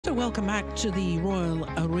So welcome back to the Royal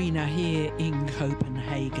Arena here in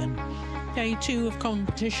Copenhagen. Day 2 of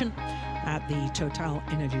competition at the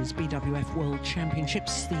TotalEnergies BWF World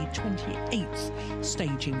Championships, the 28th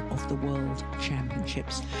staging of the World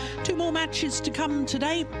Championships. 2 more matches to come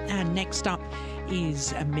today, and next up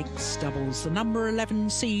is a mixed doubles. The number 11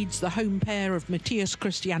 seeds, the home pair of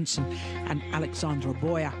Christiansen and Alexandra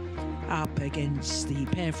Bøje, up against the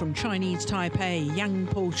pair from Chinese Taipei,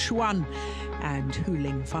 Po-Hsuan and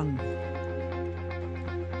Feng.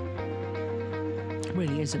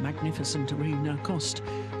 Really is a magnificent arena. Cost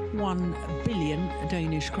 1 billion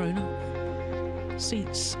Danish kroner.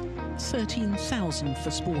 Seats 13,000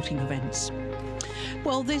 for sporting events.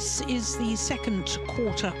 Well, this is the second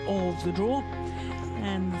quarter of the draw,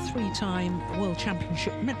 and 3-time World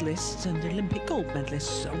Championship medalist and Olympic gold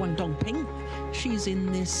medalist Wang Dongping, she's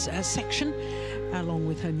in this section, along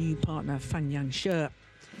with her new partner Fan Yang-she.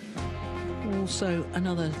 Also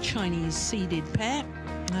another Chinese seeded pair,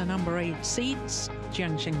 number 8 seeds,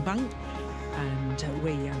 Jiang Shengbang and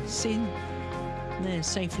Wei Yangxin. They're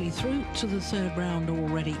safely through to the 3rd round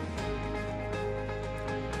already.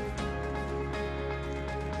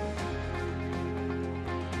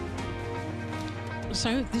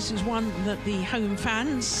 So this is one that the home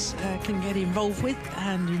fans can get involved with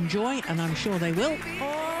and enjoy, and I'm sure they will.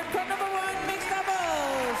 For number 1 mixed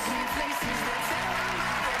doubles,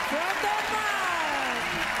 from Denmark,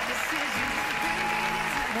 Christiansen,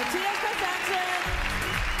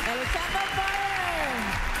 Alexandra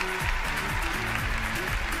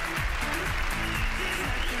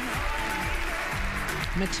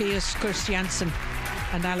Bøje. Christiansen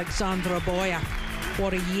and Alexandra Bøje.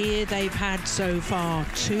 What a year they've had so far.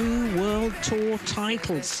 2 World Tour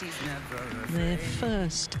titles. Their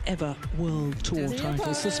first ever World Tour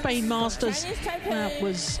titles. The Spain Masters, that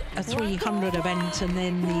was a 300 event, and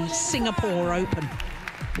then the Singapore Open,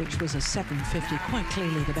 which was a 750. Quite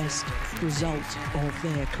clearly the best result of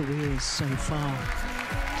their careers so far.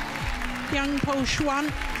 Young Po-Hsuan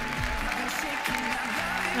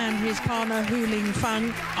and his partner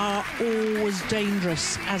Feng are always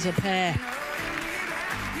dangerous as a pair.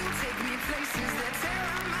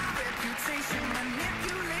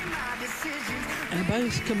 And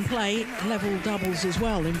both can play level doubles as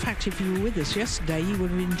well. In fact, if you were with us yesterday, you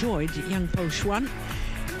would have enjoyed young Po-Hsuan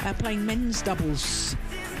playing men's doubles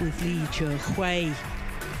with Li Zhehui.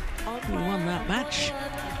 He won that match.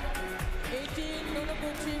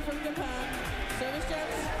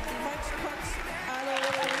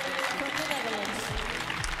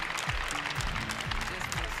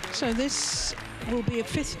 So this will be a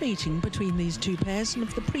 5th meeting between these 2 pairs, and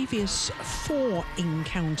of the previous 4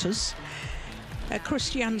 encounters,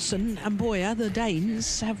 Christiansen and Bøje, the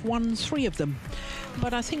Danes, have won 3 of them.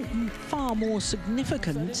 But I think far more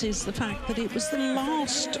significant is the fact that it was the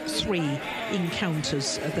last 3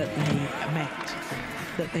 encounters that they met,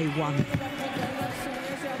 that they won.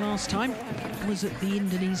 Last time was at the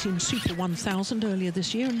Indonesian Super 1000 earlier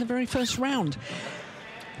this year in the very first round.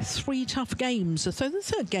 3 tough games, so the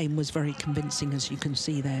 3rd game was very convincing, as you can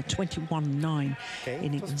see there, 21-9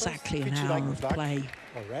 in exactly an hour of play.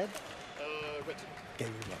 Red. Okay,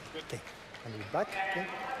 and we back. Okay.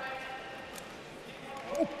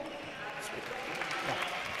 Oh.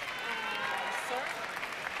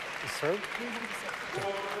 Serve.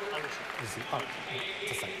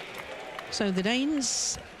 So the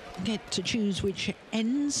Danes get to choose which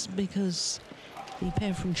ends, because the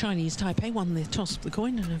pair from Chinese Taipei won the toss of the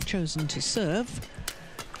coin and have chosen to serve.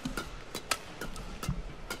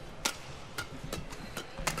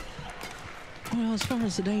 Well, as far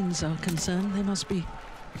as the Danes are concerned, they must be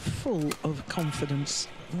full of confidence.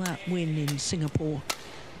 That win in Singapore,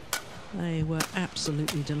 they were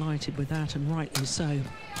absolutely delighted with that, and rightly so.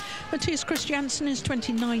 Christiansen is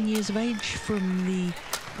 29 years of age, from the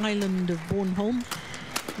island of Bornholm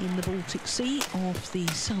in the Baltic Sea off the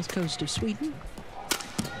south coast of Sweden.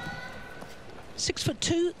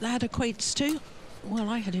 6'2", that equates to, well,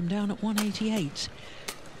 I had him down at 188.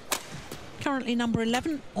 Currently number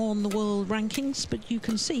 11 on the world rankings, but you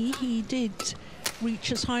can see he did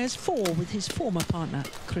reach as high as 4 with his former partner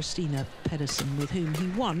Christina Pedersen, with whom he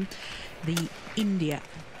won the India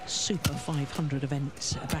Super 500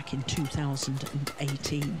 event back in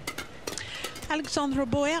 2018. Alexandra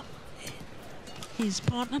Bøje, his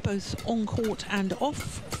partner both on court and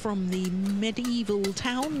off, from the medieval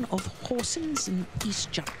town of Horsens in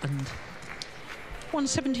East Jutland.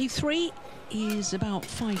 173. is about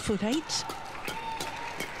 5'8",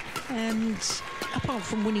 and apart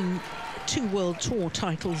from winning 2 World Tour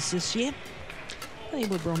titles this year, they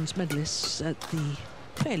were bronze medalists at the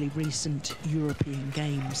fairly recent European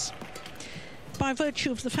Games. by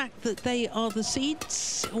virtue of the fact that they are the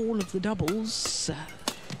seeds, all of the doubles,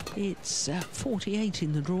 it's 48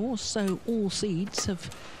 in the draw, so all seeds have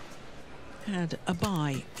had a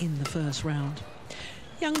bye in the first round.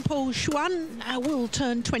 Young Po-Hsuan will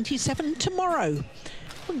turn 27 tomorrow.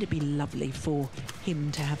 Wouldn't it be lovely for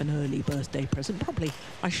him to have an early birthday present? Probably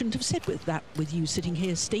I shouldn't have said that with you sitting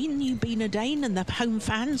here, Steen. You being a Dane and the home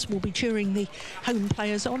fans will be cheering the home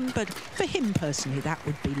players on, but for him personally, that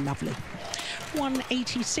would be lovely.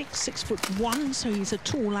 186, 6'1", so he's a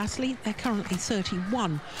tall athlete. They're currently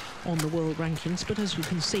 31 on the world rankings, but as you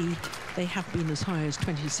can see, they have been as high as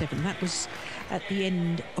 27. That was at the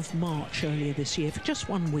end of March earlier this year, for just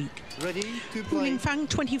 1 week. Ready to play. Fang,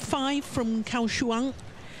 25 from Po-Hsuan,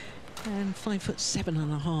 and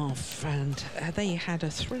 5'7½", and they had a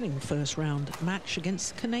thrilling first round match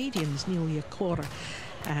against the Canadians, Neil Yakora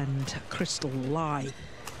and Crystal Lai.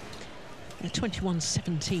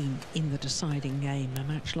 21-17 in the deciding game, a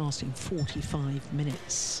match lasting 45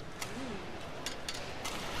 minutes.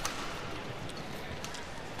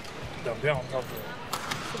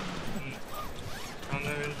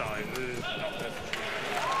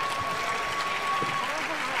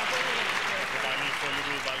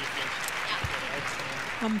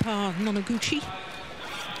 Umpire Nonaguchi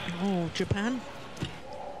of Japan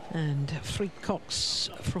and Fried Cox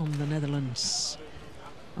from the Netherlands,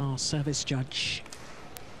 our service judge.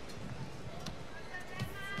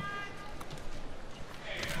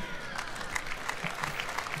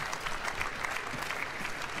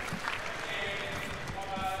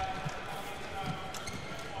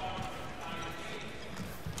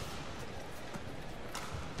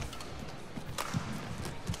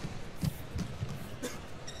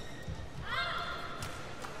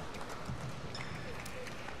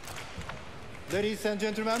 Ladies and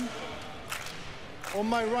gentlemen, on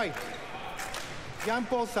my right, Yang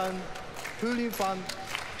Po-Hsuan, Po-Hsuan,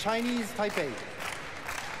 Chinese Taipei.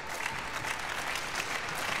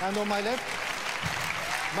 And on my left,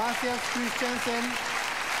 Christiansen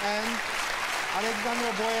and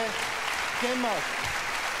Alexander Bøje, Denmark.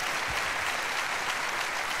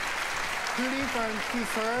 Po-Hsuan to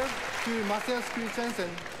serve to Christiansen.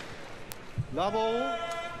 Level,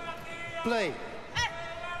 play.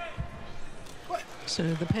 So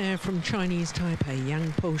the pair from Chinese Taipei,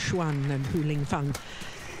 Yang Po-Hsuan and Po-Hsuan,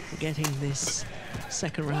 getting this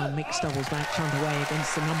second round mixed doubles match underway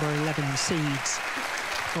against the number 11 seeds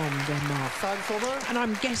from Denmark. And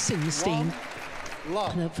I'm guessing, Steen,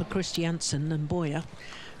 that for Christiansen and Bøje,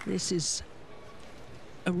 this is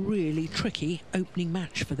a really tricky opening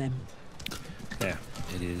match for them. Yeah,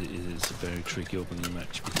 it is a very tricky opening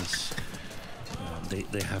match because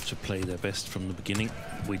they have to play their best from the beginning,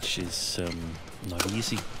 which is not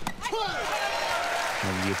easy.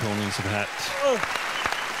 And the opponents have had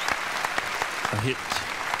a hit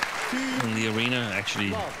in the arena.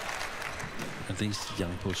 Actually, at least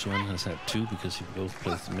Yang Po-Hsuan has had two because he both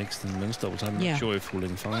plays the mixed and men's doubles. I'm not sure if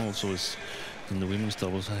Fang also is in the women's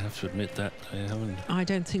doubles. I have to admit that I haven't. I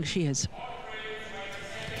don't think she is.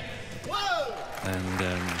 And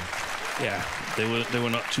yeah, they were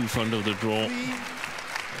not too fond of the draw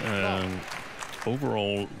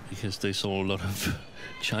overall, because they saw a lot of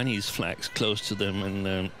Chinese flags close to them,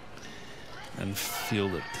 and feel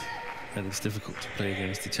that it's difficult to play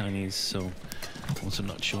against the Chinese. So also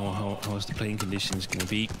not sure how is the playing conditions going to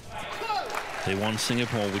be. They won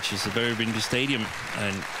Singapore, which is a very windy stadium,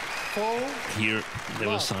 and here there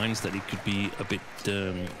were signs that it could be a bit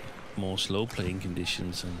more slow playing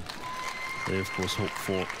conditions, and they of course hope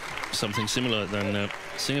for something similar than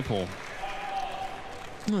Singapore.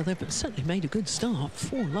 Well, they've certainly made a good start,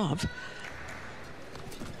 4-love.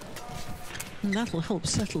 And that'll help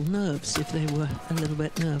settle nerves if they were a little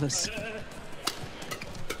bit nervous.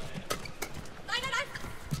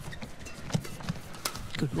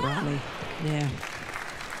 Good rally, yeah.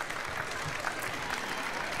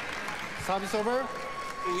 Service over.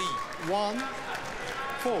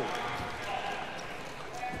 1-4.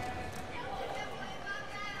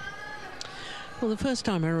 Well, the first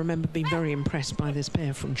time I remember being very impressed by this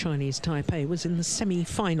pair from Chinese Taipei was in the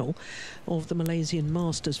semi-final of the Malaysian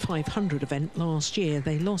Masters 500 event last year.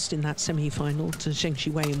 They lost in that semi-final to Zheng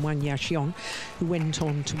Shiwei and Wang Yaxiong, who went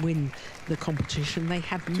on to win the competition. They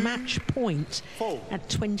had match point at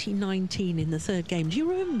 2019 in the third game. Do you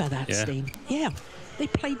remember that, Steen? Yeah, they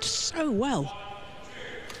played so well.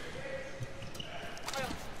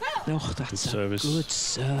 Oh, that's a good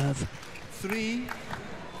serve.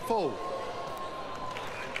 3-4.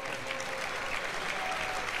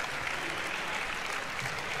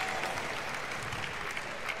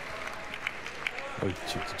 He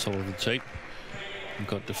took the top of the tape and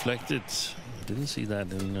got deflected. Didn't see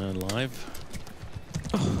that in live.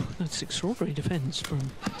 Oh, that's extraordinary defence from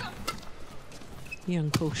young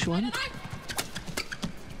Po-Hsuan.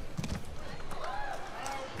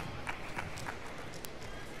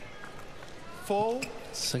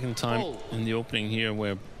 Second time in the opening here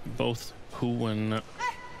where both Hu and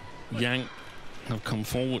Yang have come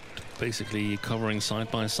forward, basically covering side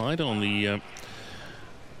by side on the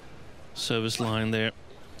service line there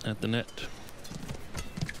at the net.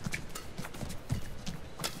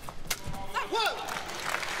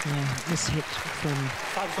 Yeah, this hit from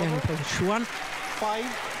young Po-Hsuan.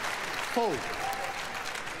 5-4.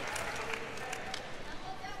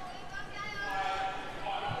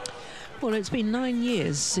 Well, it's been 9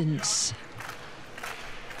 years since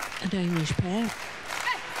a Danish pair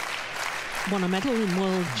won a medal in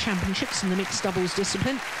World Championships in the mixed doubles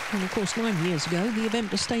discipline. And of course, 9 years ago, the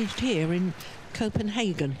event was staged here in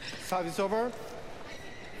Copenhagen. Service over.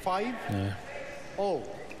 5-0.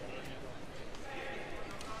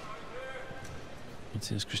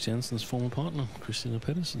 It's Christiansen's former partner, Christina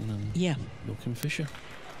Pedersen, and Joachim Fischer.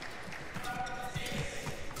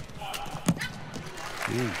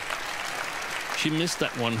 Ooh. She missed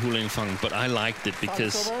that one, Hu Lingfang, but I liked it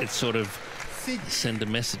because it sort of sent a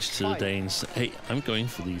message to the Danes. Hey, I'm going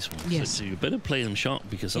for these ones. Yes. So you better play them sharp,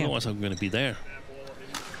 because otherwise I'm going to be there.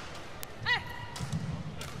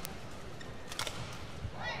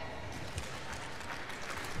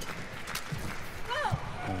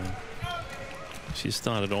 She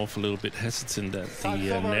started off a little bit hesitant at the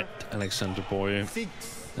net, Alexander Bøje.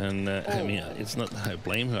 And I mean, it's not that I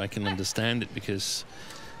blame her. I can understand it, because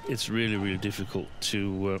it's really, really difficult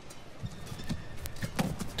to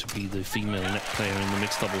be the female net player in the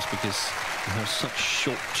mixed doubles, because you have such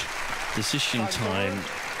short decision time,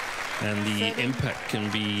 and the impact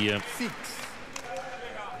can be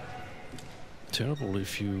terrible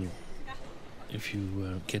if you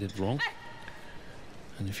get it wrong.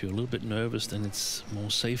 And if you're a little bit nervous, then it's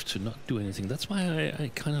more safe to not do anything. That's why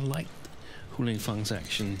I kind of liked Hu Lingfang's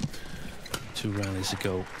action 2 rallies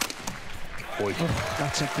ago. Oh,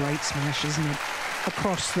 that's a great smash, isn't it?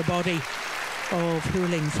 Across the body of Hu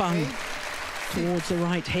Lingfang towards the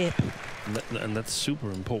right hip. And that's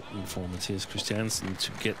super important for Mathias Christiansen,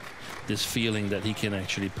 to get this feeling that he can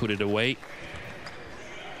actually put it away.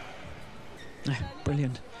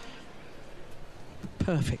 Brilliant.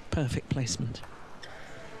 Perfect placement.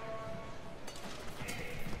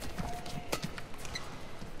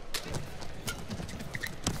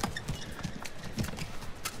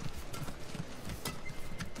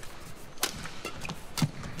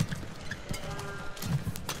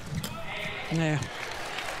 Yeah,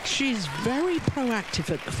 she's very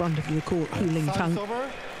proactive at the front of the court, Hu Lingfang.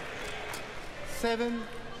 7-8.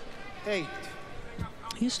 I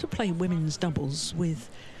used to play women's doubles with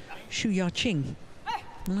Xu Yaqing,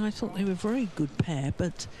 and I thought they were a very good pair,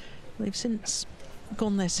 but they've since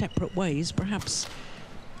gone their separate ways, perhaps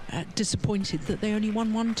disappointed that they only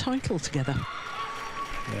won 1 title together.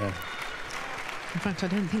 Yeah. In fact, I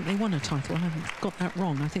don't think they won a title. I haven't got that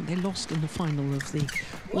wrong. I think they lost in the final of the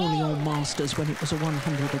Orléans Masters when it was a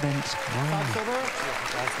 100 event.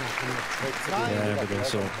 Yeah, but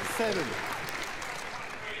also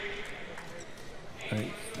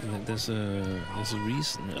there's a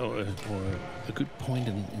reason or a good point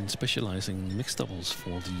in specializing in mixed doubles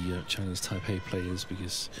for the Chinese Taipei players,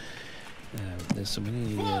 because there's so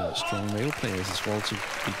many strong male players as well to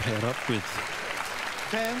be paired up with.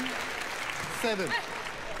 10-7.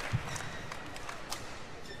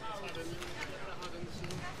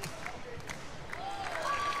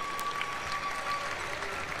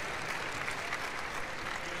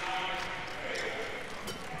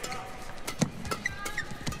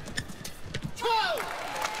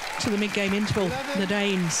 To the mid-game interval, the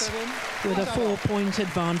Danes with a 4-point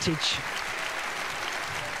advantage.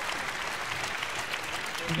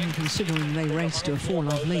 And considering they raced to a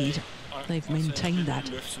 4-love lead, they've maintained that.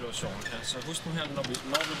 Så husk nu her, når vi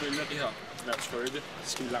vælger det her med at trykke,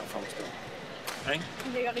 så skal vi langt fremstå.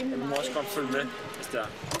 Du må også godt følge med, hvis det er.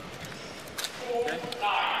 Okay.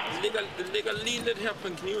 Det ligger lige lidt her på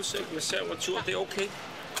en knivsæk med servatur, det er okay.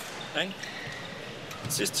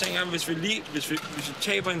 Sidste ting er, hvis vi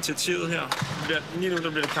taber initiativet her, lige nu der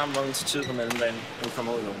bliver det kamp om initiativet på mellembanen, når vi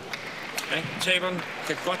kommer ud nu. Taberen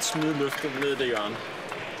kan godt smide løftet ned i det hjørne.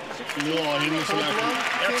 Jeg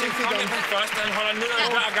tænker, kom ind på den første, han holder ned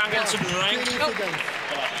hver gang indtil videre, ikke?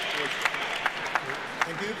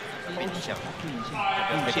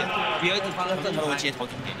 Vi har ikke fået den her til at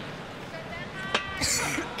trykke den.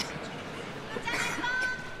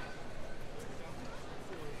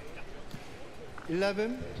 11-7.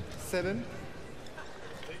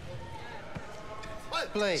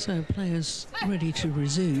 Play. So players ready to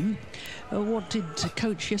resume. What did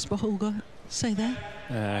Coach Jesper Holger say there?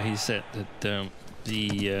 He said that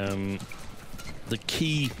the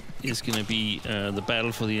key is going to be the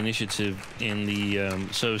battle for the initiative in the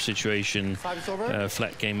serve situation,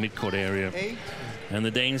 flat game midcourt area. 8. And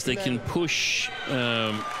the Danes, they can push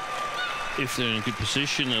if they're in a good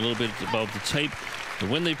position, a little bit above the tape. But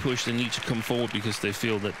when they push, they need to come forward because they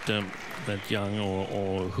feel that that Young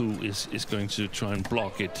or who is going to try and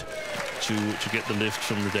block it to get the lift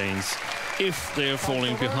from the Danes. If they are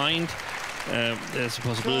falling behind, there's a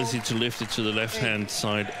possibility to lift it to the left-hand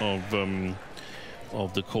side of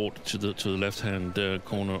the court, to the left-hand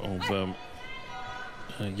corner of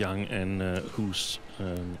Young and whose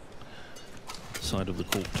side of the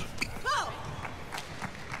court.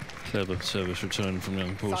 Clever service return from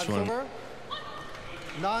Young Po-Hsuan.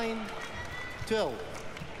 9-12.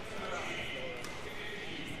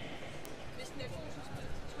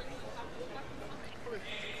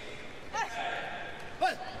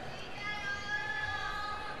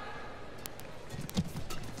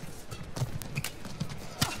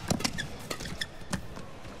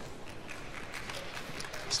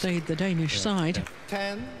 Stayed the Danish side.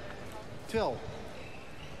 10-12.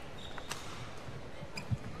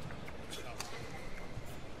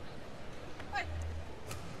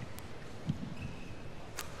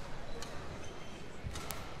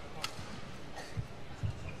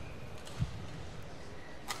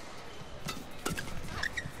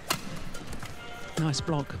 Nice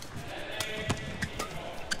block.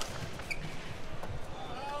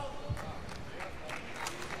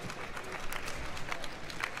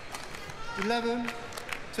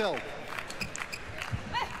 11-12.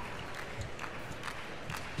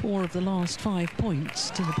 4 of the last 5 points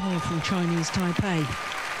to the pair from Chinese Taipei.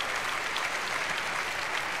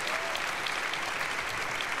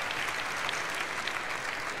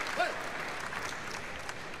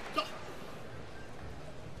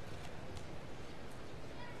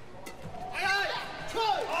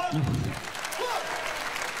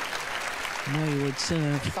 No would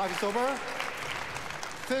serve. Service over.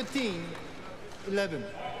 13-11.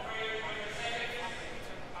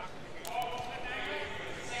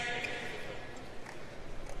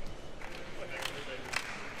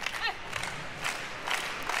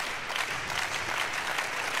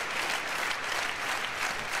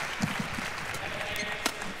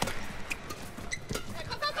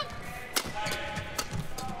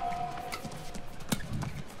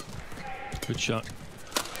 Good shot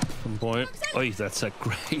from Bøje. Oh, that's a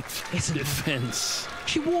great defense.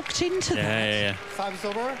 She walked into that. Yeah. Service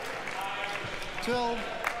over.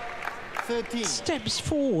 12-13. Steps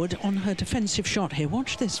forward on her defensive shot here.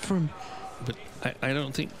 Watch this from... But I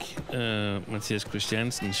don't think Mathias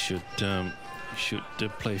Christiansen should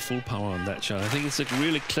play full power on that shot. I think it's a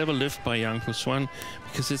really clever lift by Yang Po-Hsuan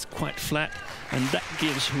because it's quite flat, and that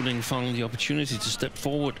gives Hu Lingfang the opportunity to step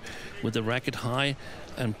forward with the racket high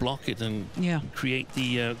and block it and create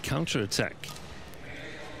the counter attack.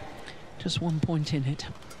 Just 1 point in it.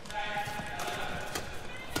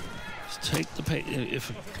 Just take the pace.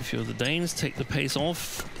 If you're the Danes, take the pace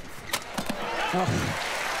off. Oh.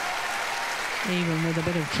 Even with a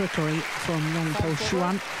bit of trickery from Yang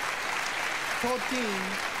Po-Hsuan.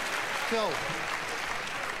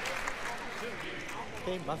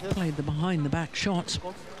 14-12. Played the behind the back shot.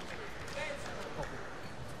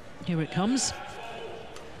 Here it comes.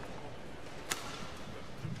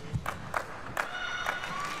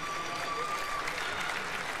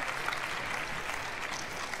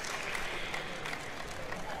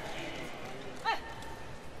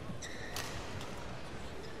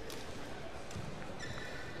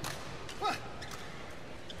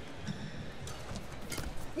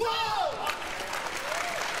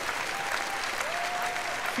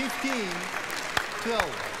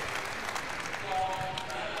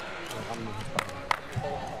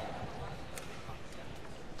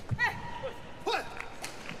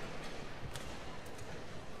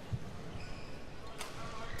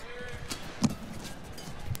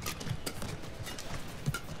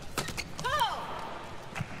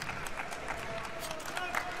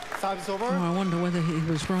 Over. Oh, I wonder whether he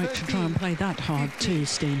was right to try and play that hard too,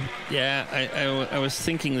 Steen. Yeah, I was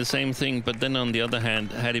thinking the same thing, but then on the other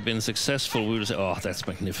hand, had he been successful, we would say, oh, that's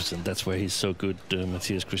magnificent. That's where he's so good,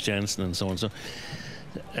 Mathias Christiansen and so on. So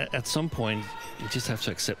at some point, you just have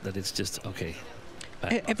to accept that it's just, okay.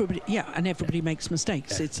 Everybody, and everybody makes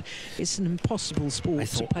mistakes. Yeah. It's an impossible sport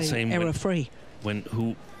to play error-free. When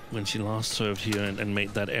Hu when she last served here and made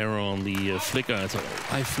that error on the flicker, I thought,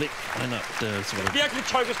 oh, I flick, why not sort of... Virkelig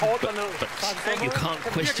trykkes hårdt dernede. But you can't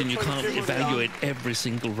question, you can't evaluate every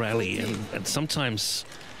single rally, and sometimes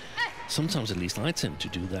at least I tend to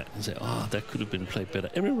do that and say, oh, that could have been played better.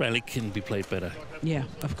 Every rally can be played better. Yeah,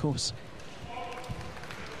 of course.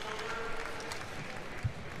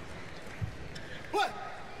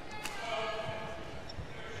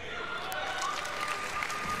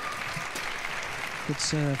 Good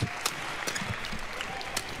serve.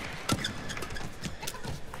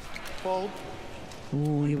 Fold.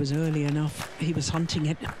 Oh, he was early enough. He was hunting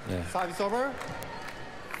it. Yeah. Service over.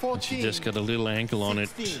 14. She just got a little angle on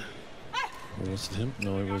 16. it. Or was it him?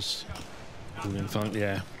 No, it was Julian Funk.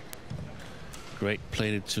 Yeah. Great.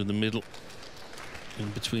 Played it to the middle, in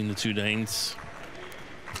between the two Danes.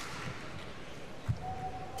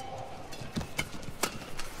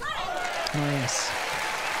 Oh, yes.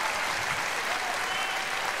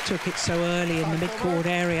 Took it so early in the mid-court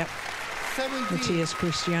area. 17. Matthias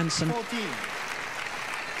Christiansen. 14.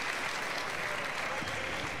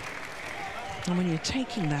 And when you're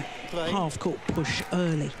taking that half-court push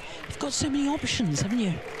early, you've got so many options, haven't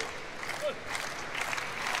you?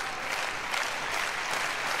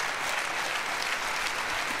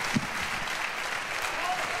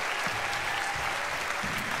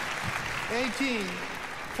 $18,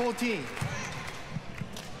 14.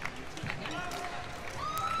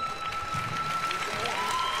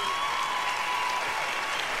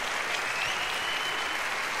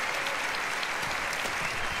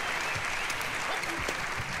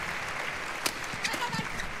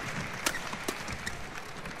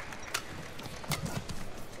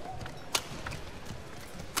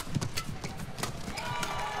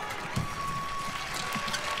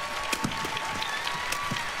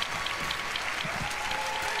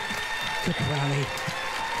 Good rally.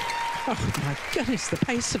 Oh my goodness, the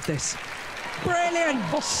pace of this. Brilliant!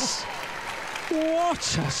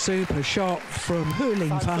 What a super shot from Huling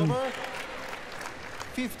Service Fang. over.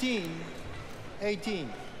 15, 18.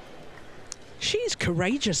 She's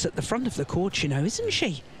courageous at the front of the court, you know, isn't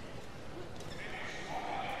she?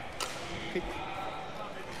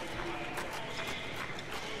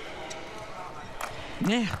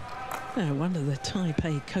 Yeah. No wonder the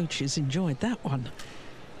Taipei coaches enjoyed that one.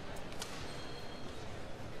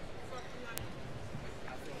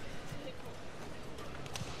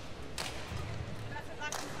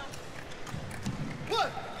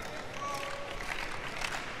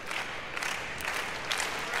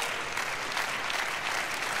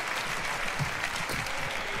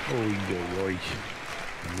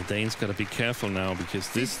 And the Danes got to be careful now, because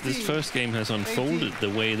this first game has unfolded the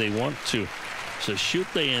way they want to. So should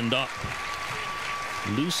they end up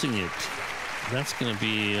losing it, that's going to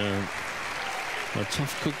be a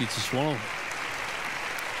tough cookie to swallow.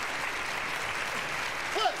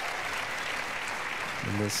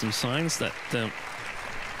 And there's some signs that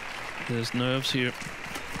there's nerves here.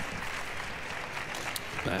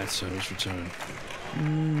 Bad service return.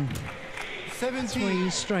 17, 3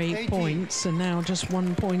 straight 18. points, and now just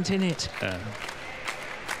 1 point in it.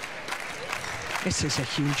 This is a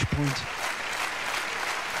huge point.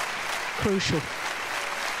 Crucial.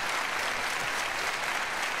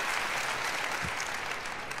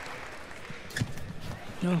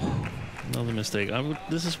 Oh. Another mistake.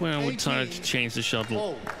 This is where I would try to change the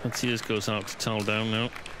shuttle. Matthias goes out to towel down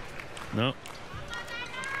now. No.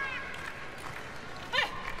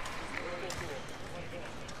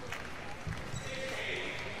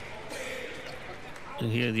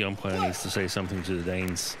 And here the umpire needs to say something to the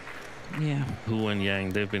Danes. Yeah. Hu and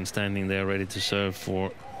Yang, they've been standing there ready to serve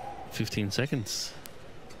for 15 seconds.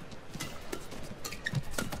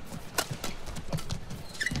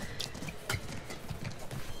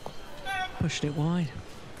 Pushed it wide.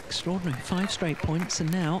 Extraordinary. 5 straight points,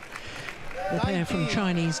 and now the pair from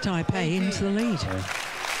Chinese Taipei into the lead. Yeah.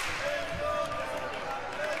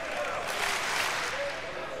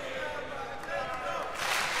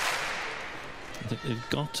 They've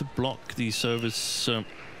got to block the service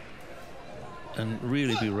and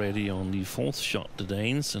really be ready on the 4th shot, the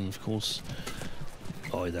Danes. And of course,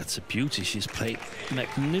 oh, that's a beauty. She's played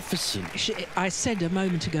magnificent. I said a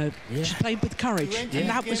moment ago, she played with courage, and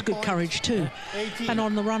that was good courage too. 18. And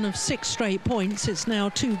on the run of 6 straight points, it's now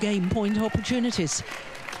 2 game point opportunities.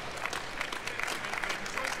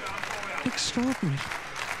 Extraordinary.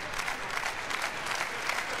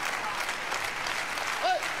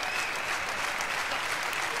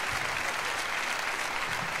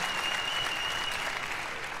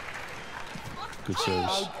 Good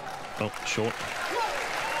serves. Oh, short.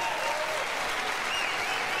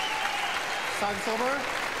 Service over.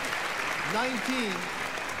 19,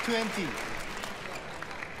 20.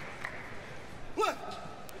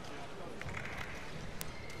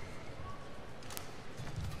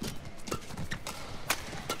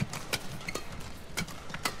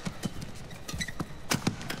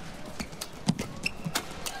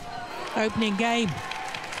 Opening game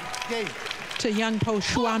Game. to young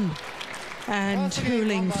Po-Hsuan and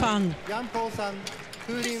Hu Fang. Yang Po-Hsuan,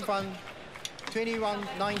 Hu Fang,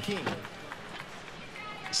 21-19.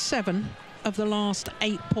 7 of the last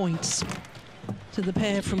 8 points to the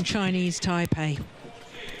pair from Chinese Taipei.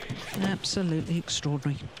 Absolutely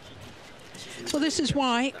extraordinary. Well, this is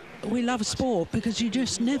why we love sport, because you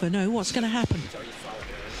just never know what's going to happen.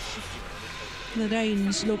 The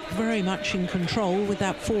Danes look very much in control with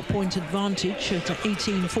that 4-point advantage at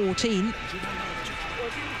 18-14.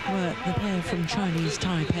 But the pair from Chinese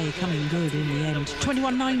Taipei coming good in the end.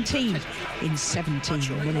 21-19 in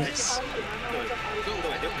 17 minutes.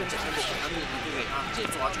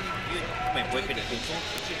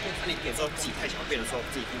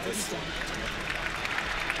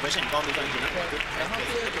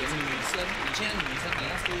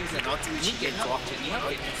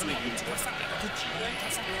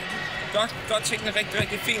 Godt tingene rigtig,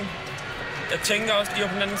 rigtig fint. Jeg tænker også lige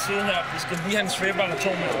på den anden side her, vi skal lige have en svæber eller 2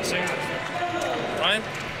 med os, ikke? Right?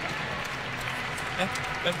 Ja,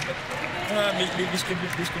 vi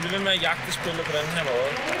skal blive ved med at jagte spillet på den her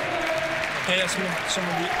måde. Okay, og så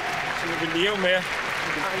må vi leve med, at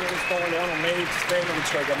vi står og laver normalt slag, når vi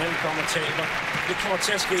trykker, men kommer og taber. Det kommer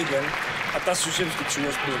til at ske igen. Og der synes jeg, vi skal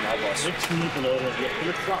ture spillet op også. Ikke snige på noget, det er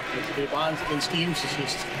lidt klart, det er bare en skive til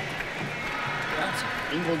sidst.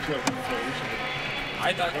 Ingen grund til at kunne følelse.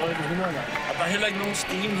 Nej, der er heller ikke nogen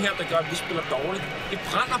stime her, der gør, at vi spiller dårligt. Det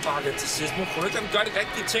brænder bare lidt til sidst. Nu prøver ikke, at vi gør de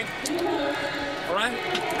rigtige ting. Alright?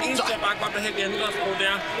 Det eneste, jeg bare godt vil have, vi ændrer os på, det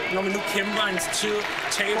er, når vi nu kæmper en tid,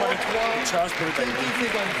 taber det, vi tør at spille det. 20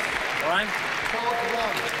 seconds. Alright?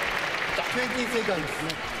 20 seconds.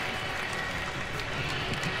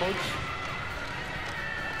 Coach.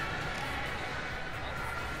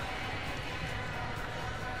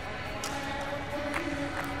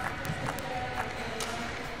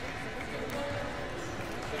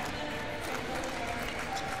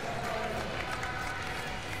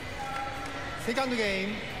 Second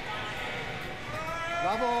game.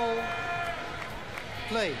 Level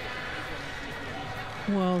play.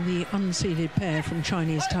 Well, the unseeded pair from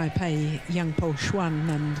Chinese Taipei, young Po-Hsuan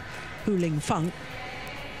and Hu Fang,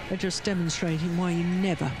 are just demonstrating why you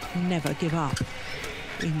never give up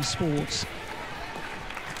in sports.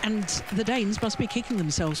 And the Danes must be kicking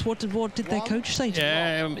themselves. What did their coach say to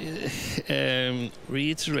them?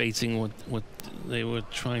 Reiterating what they were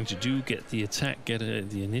trying to do, get the attack, get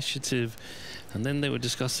the initiative. And then they were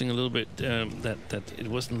discussing a little bit that it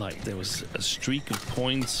wasn't like there was a streak of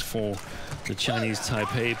points for the Chinese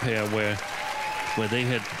Taipei pair where they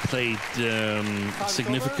had played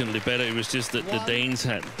significantly better. It was just that the Danes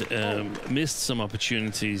had missed some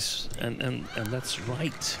opportunities, and that's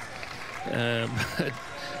right.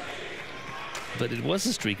 But it was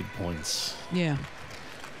a streak of points. Yeah.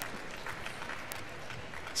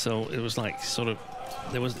 So it was like sort of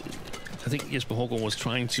there was. I think Jesper Hågaard was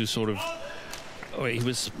trying to sort of. Or he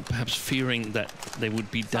was perhaps fearing that they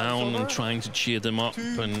would be down and trying to cheer them up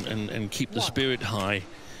and keep the spirit high.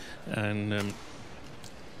 And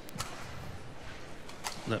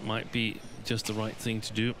that might be just the right thing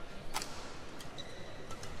to do.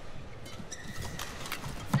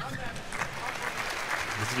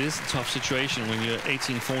 It is a tough situation when you're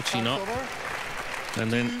 18-14 up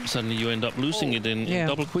and then suddenly you end up losing it in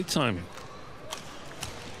double quick time.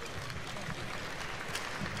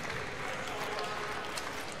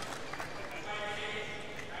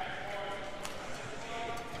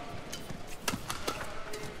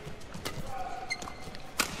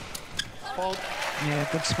 Yeah,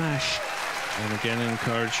 good smash. And again,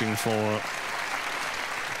 encouraging for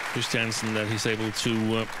Christiansen that he's able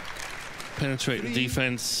to penetrate the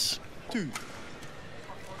defense.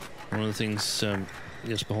 One of the things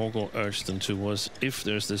Jesper Hågaard urged them to was, if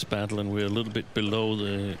there's this battle and we're a little bit below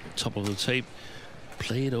the top of the tape,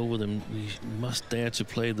 play it over them. We must dare to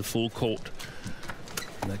play the full court.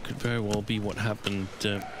 And that could very well be what happened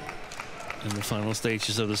in the final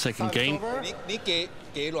stages of the second game.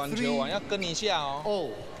 Two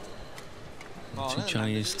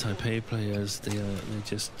Chinese Taipei players, they're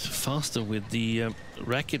just faster with the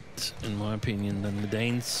racket, in my opinion, than the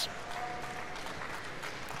Danes.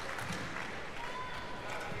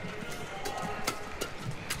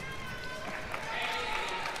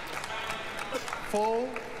 Four,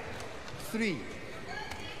 3.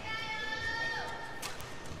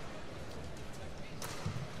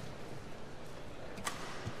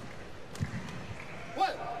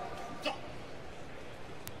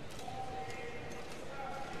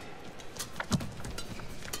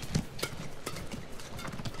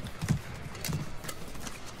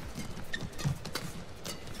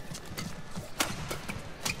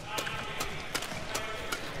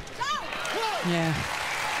 Yeah.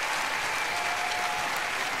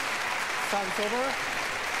 Service over.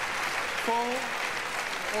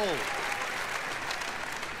 4-all.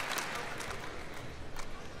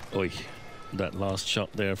 Oi, that last shot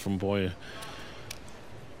there from Bøje.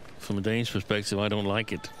 From a Danish perspective, I don't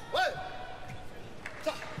like it.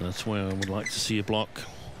 That's where I would like to see a block.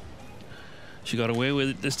 She got away with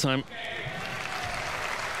it this time.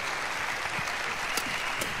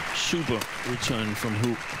 Super return from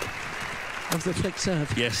Hu. Of the flick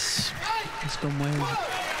serve. Yes. It's gone well.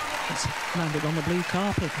 It's landed on the blue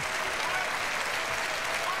carpet.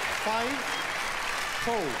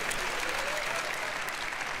 5-4.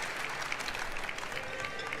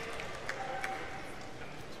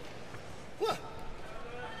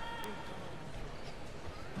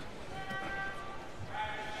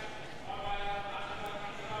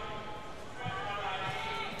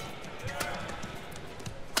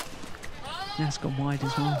 That's gone wide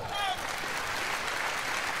as well.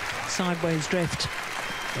 Sideways drift.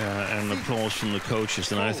 And applause from the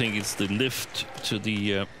coaches, and I think it's the lift to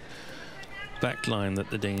the back line that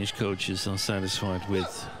the Danish coaches are satisfied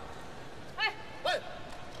with.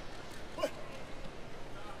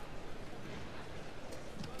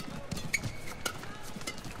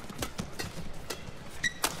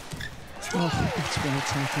 Oh, it's well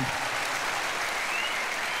taken.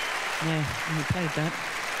 Yeah, and he played that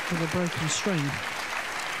with a broken string.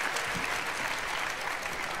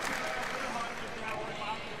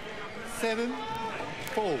 Seven,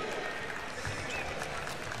 4.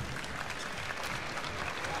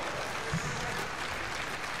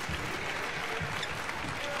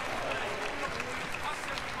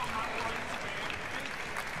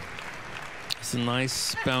 It's a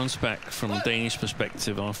nice bounce back from a Danish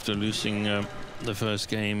perspective after losing the first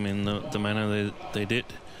game in the manner they did.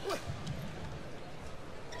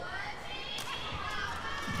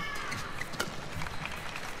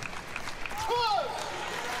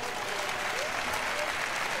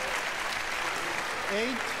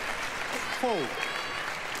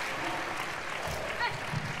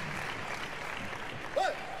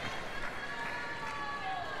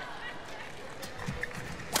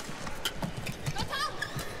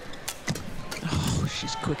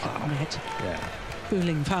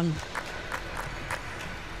 Fang.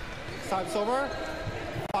 Service over.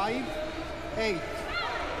 5-8.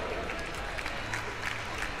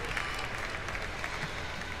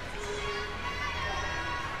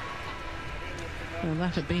 Well,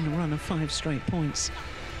 that had been a run of 5 straight points.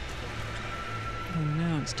 And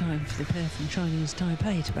now it's time for the pair from Chinese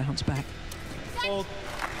Taipei to bounce back.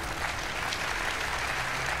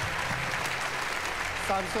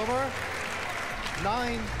 Service over.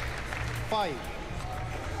 9-5.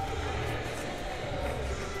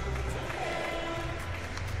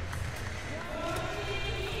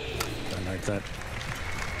 That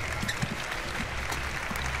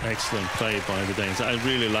excellent play by the Danes. I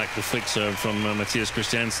really like the flick serve from Mathias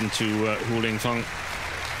Christiansen to Hu Fang.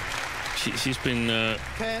 She's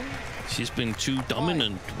been too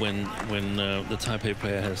dominant when the Taipei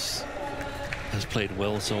player has played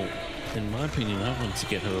well. So, in my opinion, I want to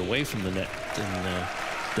get her away from the net, and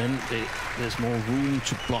then there's more room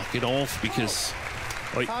to block it off because.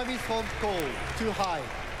 Service from goal too high.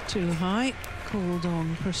 Too high. Called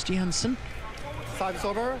on Christiansen. Service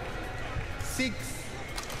over.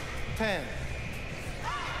 6-10.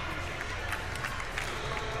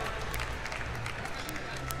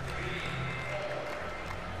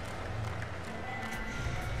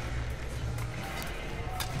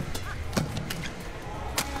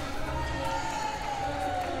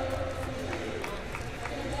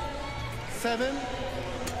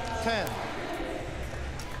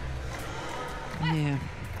 Yeah.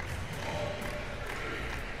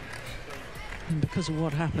 And because of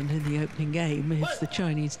what happened in the opening game, if the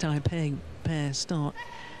Chinese Taipei pair start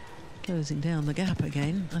closing down the gap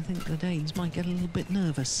again, I think the Danes might get a little bit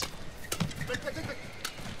nervous.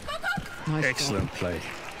 Nice Excellent drop. play.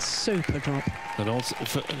 Super drop. But also,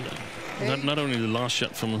 not only the last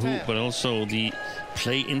shot from Hu, but also the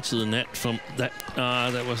play into the net from that.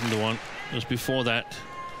 That wasn't the one. It was before that,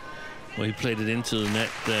 where he played it into the net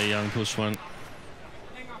there, young Po-Hsuan.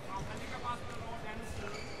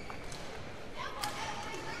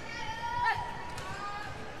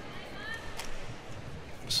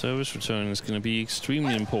 Service return is going to be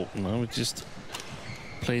extremely important. I would just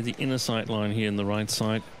play the inner sight line here in the right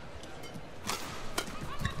side.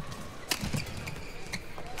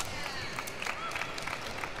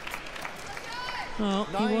 Well,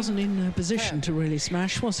 he wasn't in a position to really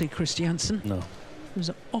smash, was he, Christiansen? No. He was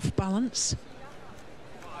off balance.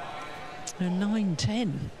 And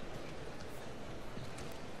 9-10.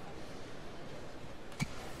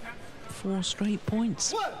 4 straight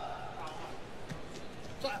points.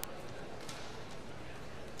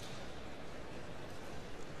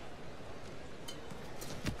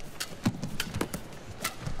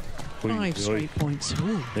 Five straight points.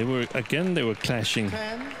 Ooh. They were clashing.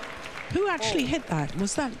 Who actually hit that?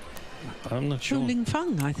 Was that I'm not sure. Ling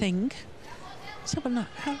Feng, I think. Let's have a look.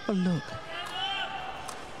 Have a look.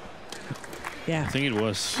 Yeah. I think it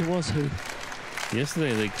was. It was who?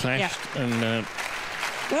 Yesterday they clashed and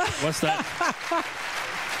what's that?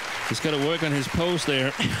 He's got to work on his pose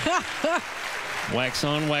there. Wax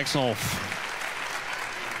on, wax off.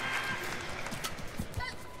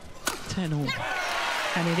 10-all.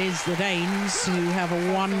 And it is the Danes who have a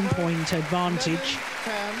 1-point advantage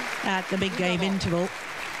at the big game interval,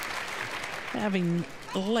 having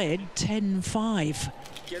led 10-5.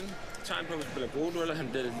 Igen, tegn på, at vi spiller gode dueller. Han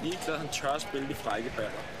bliver ligeglad, han tør at spille de frække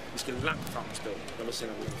baller. Vi skal langt frem i stedet, når du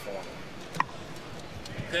sender ud foran.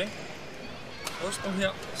 Okay. Osborn her,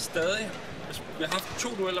 stadig. Vi har haft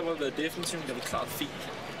 2 dueller, hvor vi har været defensivt, det er klart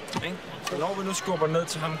fint. Okay? Så når vi nu skubber ned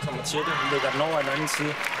til ham, kommer til det, vi lægger den over i den anden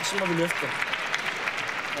side, og så må vi løfte.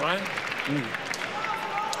 Alright?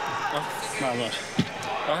 Meget godt.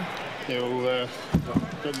 Ja? Det er jo...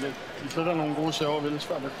 de sætter nogle gode server vel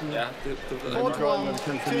svært. Ja, det ved jeg Court godt.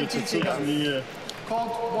 1, 20 seconds.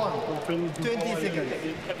 Court 1, 20 seconds.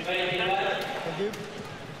 Thank you.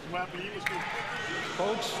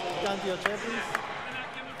 Coach, down to your chair, please.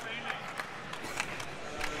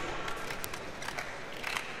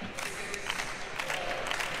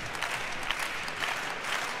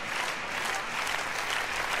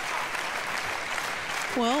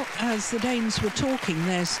 Well, as the Danes were talking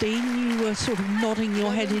there, Steen, you were sort of nodding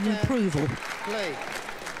your head in approval. Play.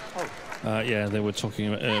 Yeah, they were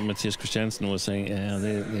talking. Matthias Christiansen was saying, yeah,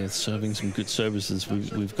 they're serving some good services.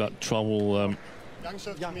 We've got trouble.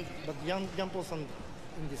 But young person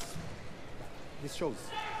in this shows.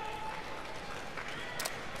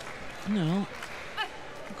 No.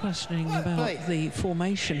 Questioning about the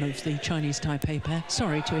formation of the Chinese Taipei pair.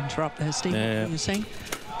 Sorry to interrupt there, Steve. What were you saying?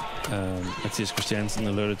 Matthias Christiansen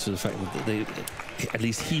alerted to the fact that they, at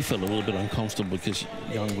least he felt a little bit uncomfortable because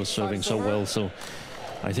Young was serving so well. So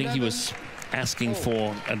I think he was asking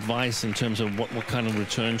for advice in terms of what kind of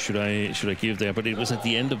return should I give there. But it was at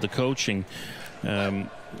the end of the coaching.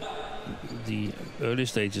 The early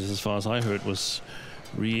stages, as far as I heard, was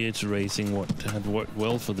reiterating what had worked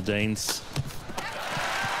well for the Danes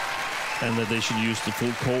and that they should use the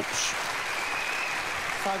full course.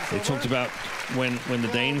 They talked about when the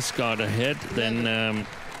Danes got ahead, then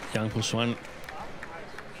Yang Po-Hsuan,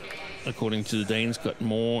 according to the Danes, got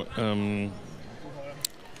more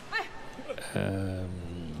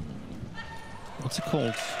what's it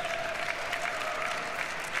called?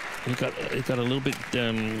 He got a little bit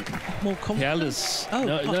more careless. Oh,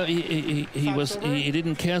 no, he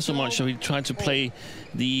didn't care so much, so he tried to play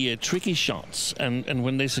the tricky shots, and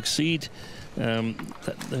when they succeed, then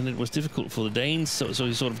it was difficult for the Danes. So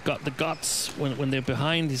he sort of got the guts when they're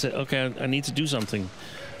behind. He said, "Okay, I need to do something,"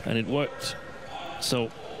 and it worked.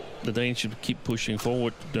 So the Danes should keep pushing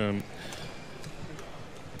forward.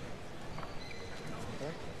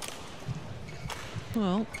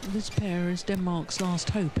 Well, this pair is Denmark's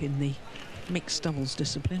last hope in the mixed doubles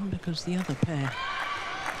discipline, because the other pair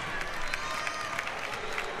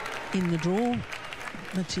in the draw,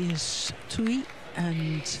 Mathias Thuy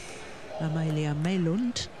and Amalia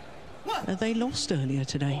Melund, they lost earlier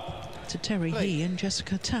today to Terry He and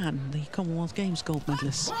Jessica Tan, the Commonwealth Games gold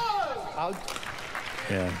medalists. Out.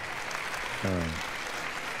 Yeah.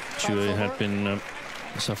 Thuy had been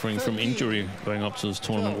suffering from injury going up to this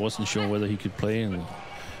tournament, wasn't sure whether he could play, and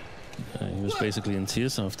he was basically in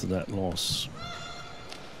tears after that loss.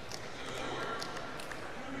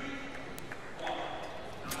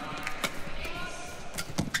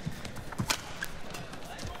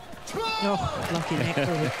 Oh, lucky neck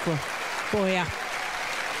for Bøje.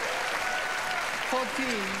 14,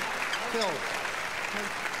 kill.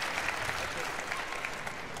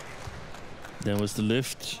 There was the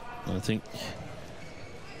lift. I think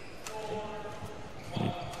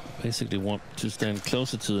they basically want to stand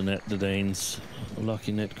closer to the net, the Danes.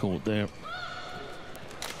 Lucky net caught there.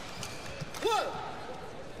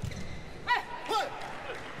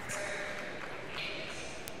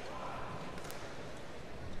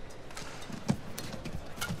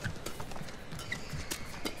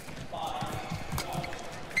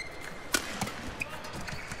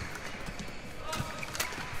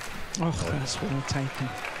 Oh, that's well taken.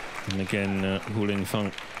 And again, Ling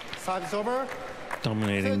Feng Service over.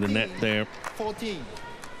 dominating the net there. 14.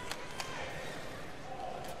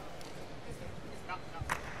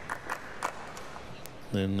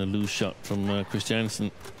 Then a loose shot from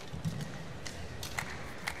Christiansen.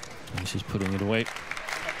 And she's putting it away.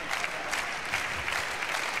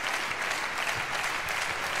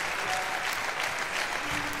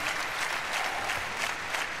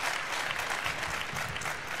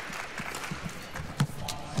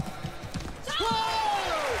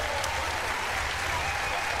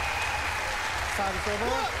 Service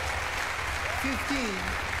over.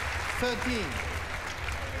 15-13.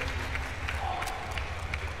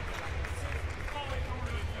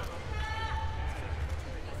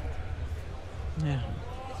 Yeah.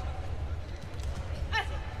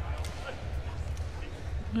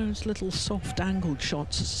 Those little soft angled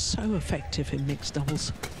shots are so effective in mixed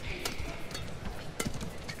doubles.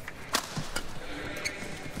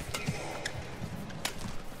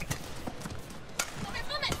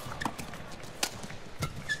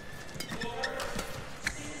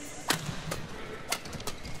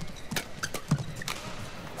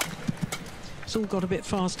 It's all got a bit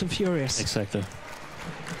fast and furious. Exactly.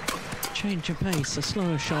 Change of pace, a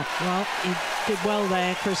slower shot. Well, he did well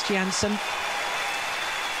there, Christiansen.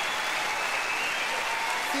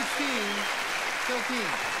 16-13.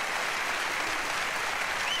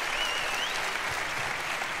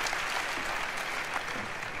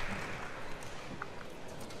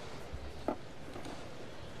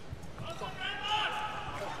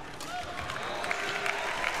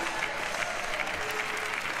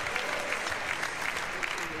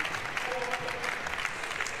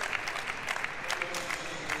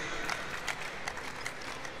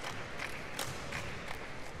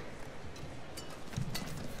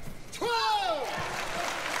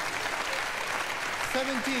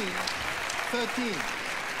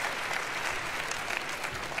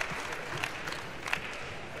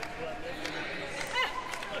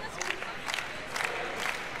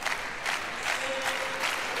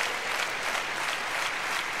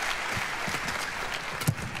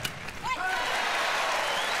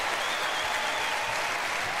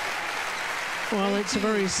 Well, it's a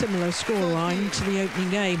very similar scoreline to the opening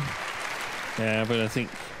game. Yeah, but I think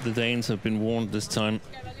the Danes have been warned this time.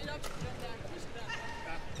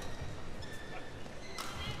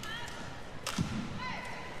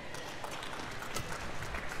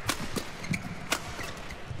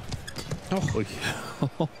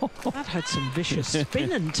 Oh, that had some vicious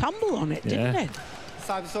spin and tumble on it, didn't it?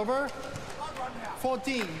 Service over.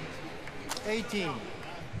 14-18.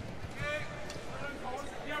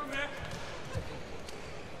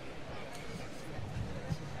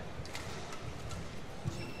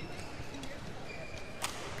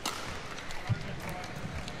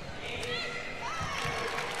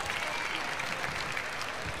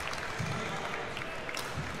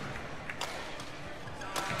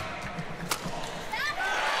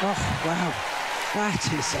 Oh, wow. That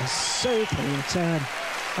is a super return.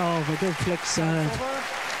 Oh, the good flick serve.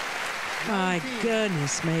 My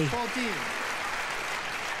goodness me. 14.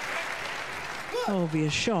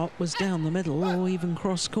 Obvious shot was down the middle or even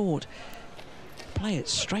cross court. Play it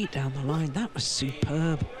straight down the line. That was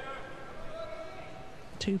superb.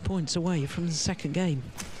 2 points away from the second game.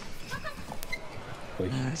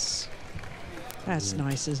 That's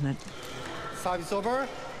nice, isn't it? Service over.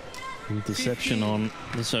 Deception on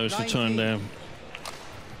the service return there.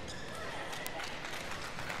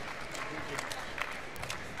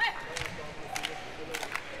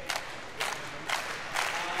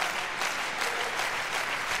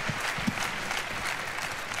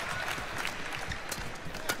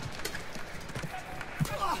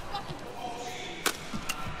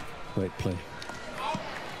 Great play.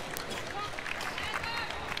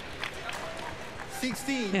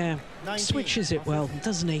 16. Yeah, 19. switches it well,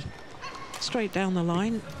 doesn't he? Straight down the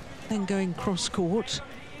line, then going cross court.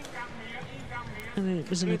 And then it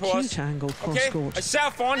was an acute angle cross court. Især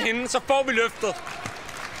foran hende, så får vi løftet.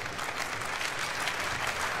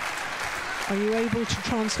 Are you able to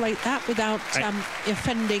translate that without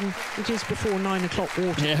offending? It is before 9 o'clock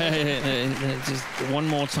water. Yeah, just one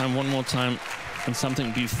more time, and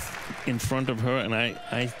something be in front of her, and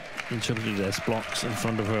I interpreted it as blocks in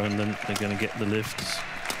front of her, and then they're going to get the lifts.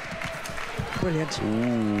 Brilliant.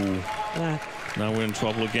 Ooh. Now we're in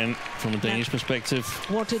trouble again from a Danish perspective.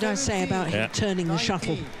 What did I say about him turning the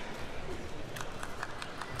shuttle?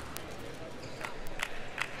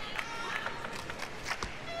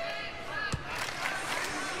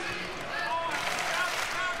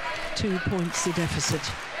 Two points the deficit.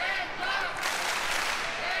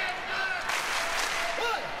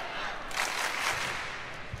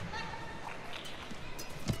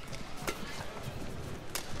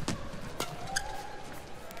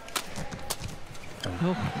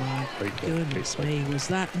 Oh my goodness me, was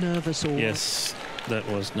that nervous or? Yes, That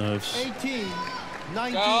was nerves. 18,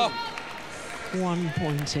 19. 1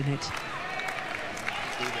 point in it.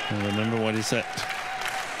 And remember what he said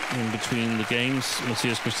in between the games.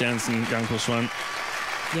 Mathias Christiansen, Po-Hsuan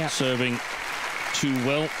serving too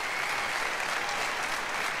well.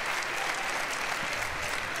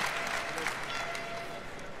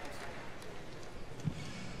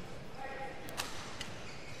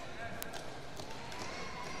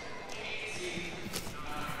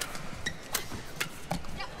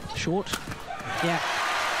 Short. Yeah.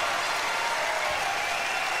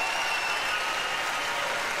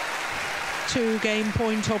 Two game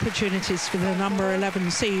point opportunities for the number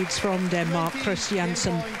 11 seeds from Denmark,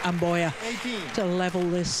 Christiansen and Bøje, to level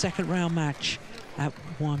this second round match at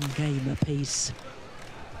 1 game apiece.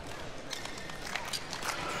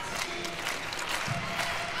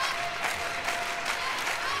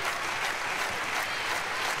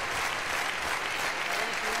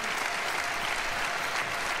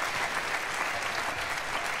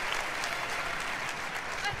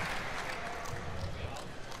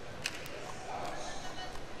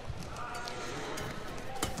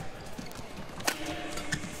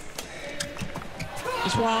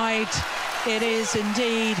 It's wide. It is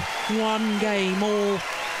indeed 1 game all.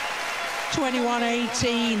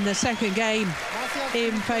 21-18, the second game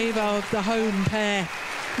in favour of the home pair,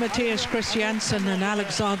 Mathias Christiansen and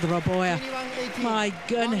Alexandra Bøje. My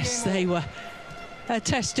goodness, they were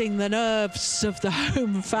testing the nerves of the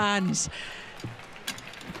home fans.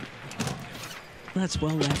 That's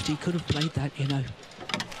well left. He could have played that, you know.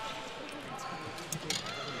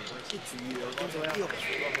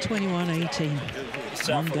 21-18.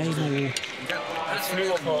 1 game all. Han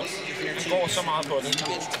flyver på, går så meget på det.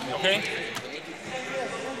 Okay?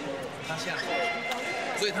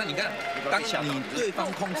 所以你看，当你对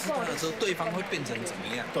方控制他的时候，对方会变成怎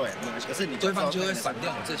么样？对，可是对方就会闪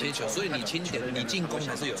掉你这些球，所以你轻点，你进攻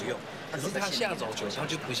还是有用。可是他下走球，他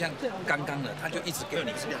就不像刚刚的，他就一直给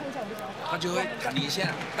你，他就会弹一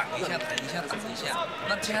下，挡一下，弹一下，挡一下。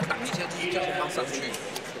那这样挡一下就是叫他上去，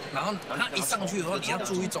然後他一上去的話，你要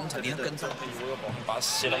注意中場，你要跟上。Han bare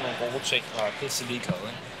sætter nogle gode ting og er pisse ligeglad.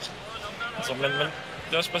 Altså, men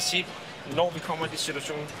det er også bare sige, når vi kommer i de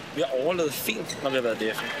situationer, vi har overlevet fint, når vi har været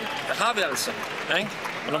DF. Det har vi altså, ikke?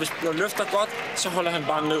 Og når vi løfter godt, så holder han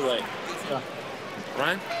bare nedad. Ja.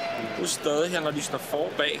 Right? Nu stadig her, når de står for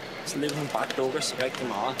bag, så lidt hun bare dukker sig rigtig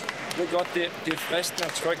meget. Jeg ved godt, det er fristende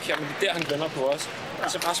og tryk her, men det er der, han vender på os.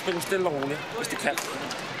 Så bare spille stille og roligt, hvis de kan.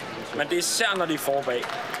 Men det er især, når de er for bag.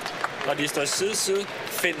 Når de står side,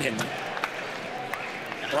 find hende.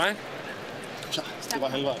 Right? Så, det var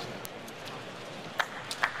halvvejs.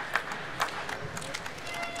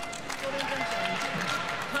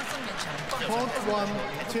 Court 1,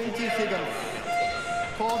 20 seconds.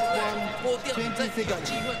 Court 1, 20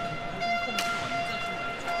 seconds.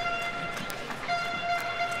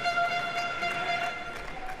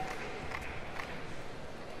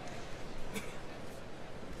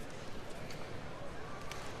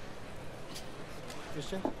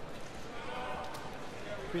 Christian?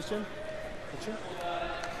 Christian? Christian?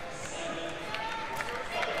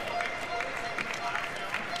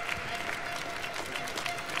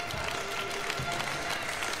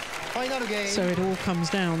 Final game. So it all comes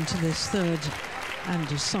down to this third and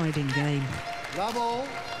deciding game. Level.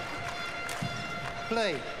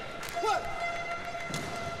 Play.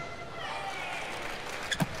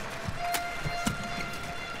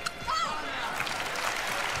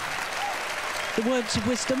 The words of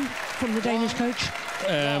wisdom from the Danish coach.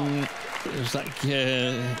 It was like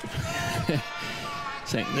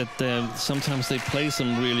saying that sometimes they play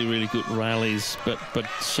some really good rallies, but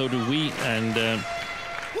so do we. And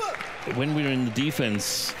when we're in the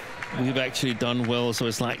defense, we've actually done well. So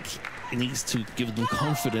it's like it needs to give them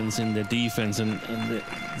confidence in their defense. And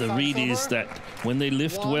the read is that when they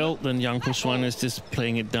lift well, then Po-Hsuan is just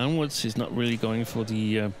playing it downwards. He's not really going for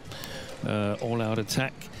the all-out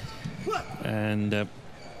attack. And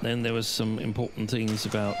then there was some important things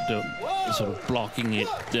about sort of blocking it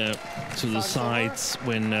to the sides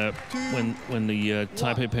when the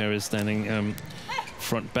Taipei pair is standing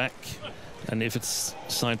front back, and if it's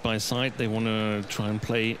side by side, they want to try and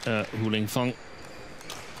play Huling Feng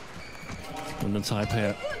when the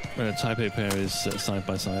Taipei pair is side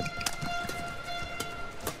by side.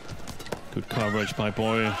 Good coverage by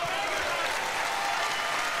Bøje.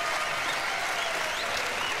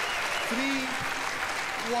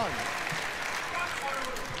 3-1.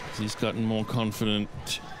 He's gotten more confident.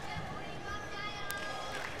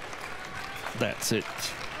 That's it.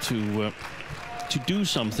 To do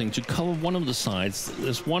something, to cover one of the sides.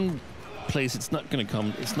 There's one place it's not going to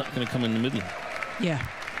come. It's not going to come in the middle. Yeah.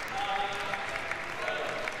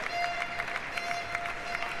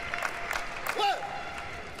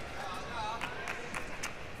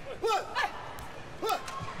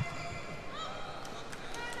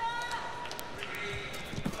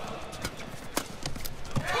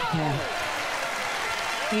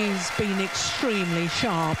 He's been extremely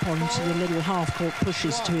sharp onto the little half-court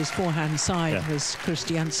pushes to his forehand side, as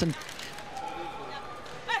Christiansen.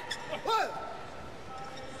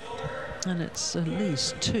 And it's at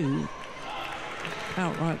least 2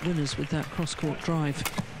 outright winners with that cross-court drive.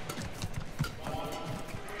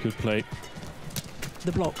 Good play.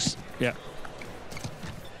 The blocks. Yeah.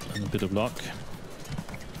 And a bit of luck.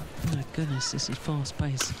 My goodness, this is fast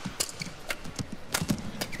pace.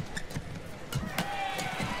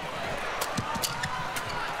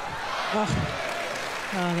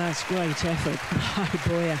 Oh, that's great effort by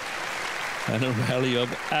Bøje. And a rally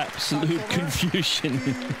of absolute confusion.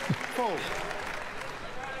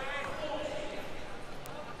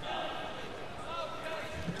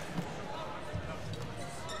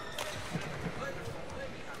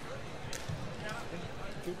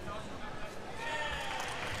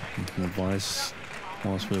 Some advice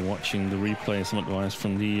whilst we're watching the replay, some advice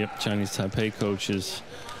from the Chinese Taipei coaches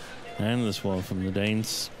and as well from the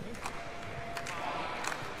Danes.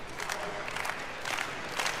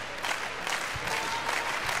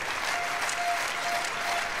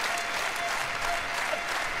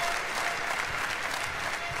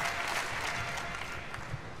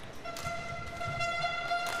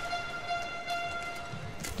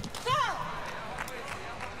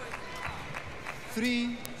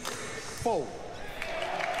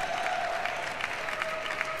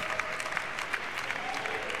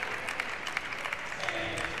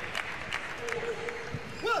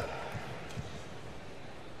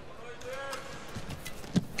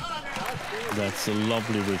 That's a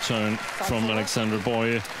lovely return from Alexander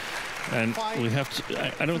Bøje. And we have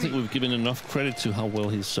to, I don't think we've given enough credit to how well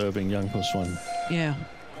he's serving young Po-Hsuan. Yeah.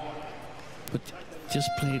 But just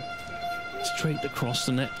played straight across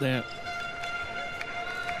the net there.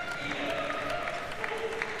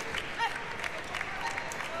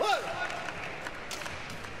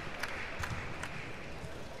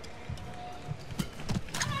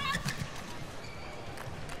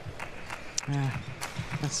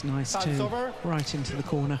 That's nice too. Right into the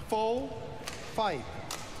corner. 4-5.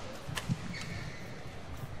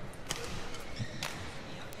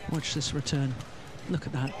 Watch this return. Look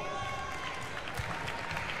at that.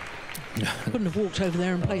 Couldn't have walked over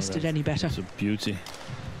there and placed it any better. It's a beauty.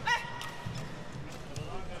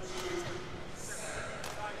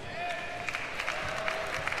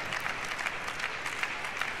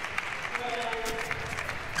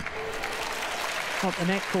 Got the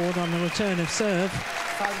net cord on the return of serve.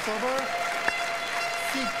 Time's over.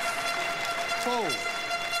 6-4.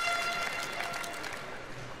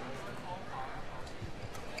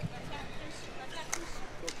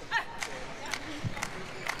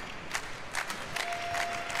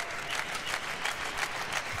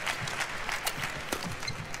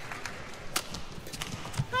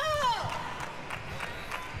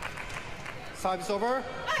 Time's over.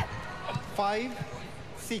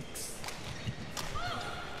 5-6.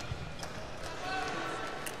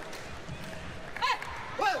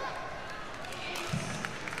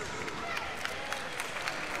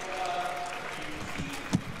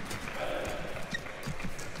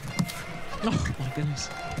 Oh my goodness.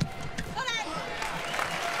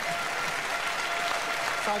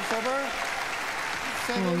 Time's over.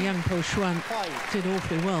 Well, young Po-Hsuan did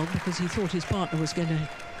awfully well because he thought his partner was going to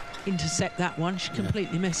intercept that one. She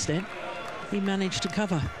completely missed it. He managed to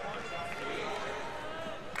cover.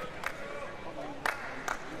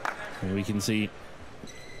 And we can see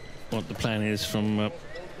what the plan is from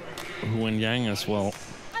Huan Yang as well.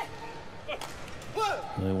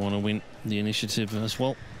 They want to win the initiative as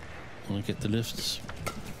well. Want to get the lifts.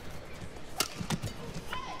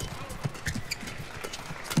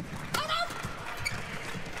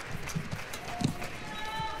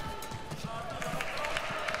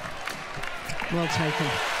 Well taken.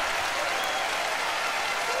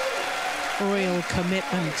 Real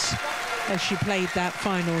commitment as she played that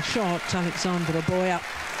final shot, Alexandra Bøje.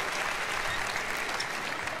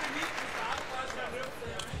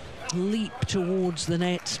 Leap towards the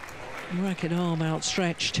net, racket arm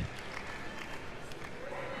outstretched.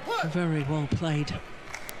 Very well played.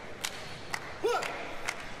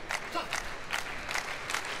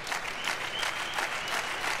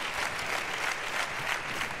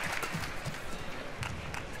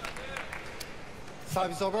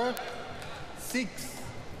 Service over.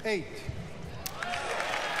 6-8.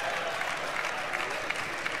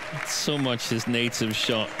 It's so much his native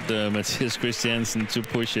shot, Matthias Christiansen, to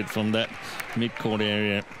push it from that mid-court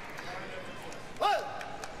area.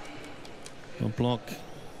 The block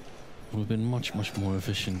would have been much, much more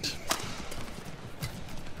efficient.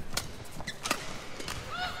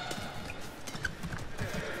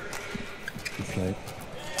 Good play.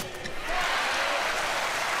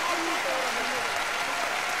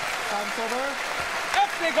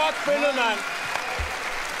 Virkelig godt spillet, mand.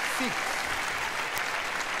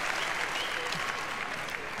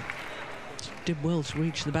 Did well to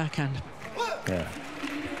reach the backhand. Yeah.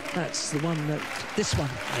 That's the one that, this one.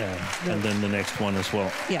 Yeah, and then the next one as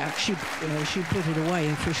well. Yeah, she put it away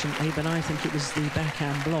efficiently, but I think it was the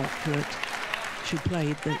backhand block that she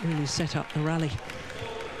played that really set up the rally.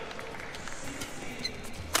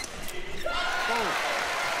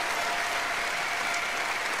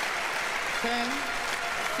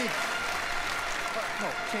 No,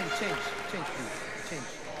 change, please. Change.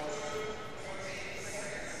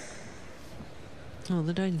 Oh,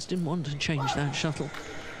 the Danes didn't want to change that shuttle.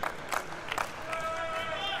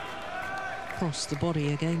 Cross the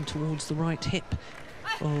body again towards the right hip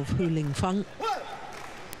of Hu Fang.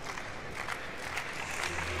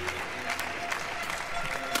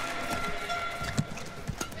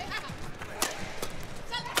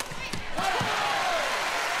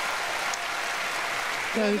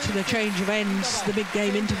 Go to the change of ends, the big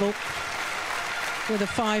game interval, with a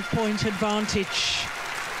 5-point advantage.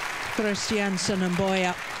 Christiansen and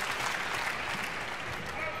Bøje.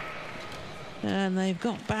 And they've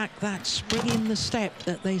got back that spring in the step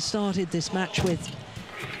that they started this match with.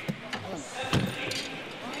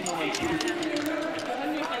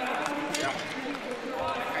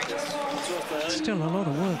 Still a lot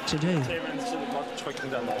of work to do.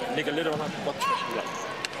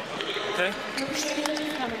 Okay.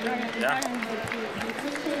 Ja.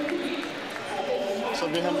 Så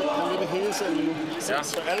vil han lidt hele selv nu. Ja.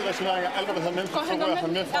 Så alle resonementer, alt hvad han med fra, så rører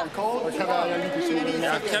han med fra en kort. Det kan være, jeg lige pludselig.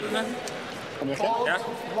 Ja, kan du det? Om jeg kan? Ja.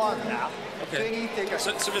 Okay.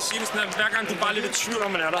 Så vil jeg sige det sådan, at hver gang du bare er lidt i tvivl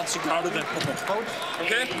om, man er der, så gør du det.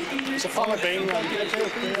 Okay? Så frem af banen. Det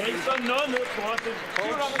er ikke sådan noget ned på os. Det er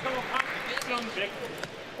tvivl om, at kommer frem. Slå den væk.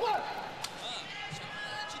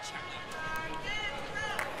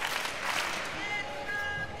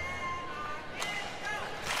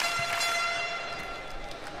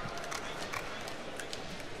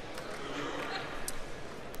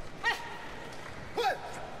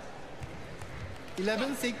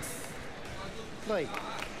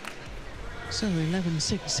 So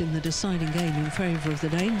 11-6 in the deciding game in favour of the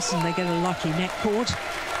Danes, and they get a lucky net cord.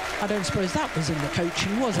 I don't suppose that was in the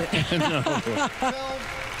coaching, was it? No.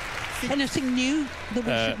 Anything new that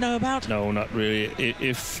we should know about? No, not really.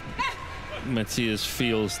 If Matthias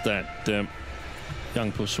feels that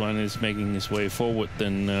young Po-Hsuan is making his way forward,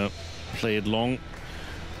 then play it long.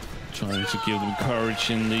 Trying to give them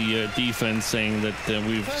courage in the defense, saying that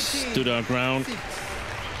we've stood our ground.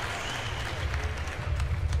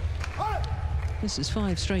 This is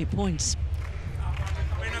 5 straight points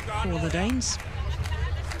for the Danes.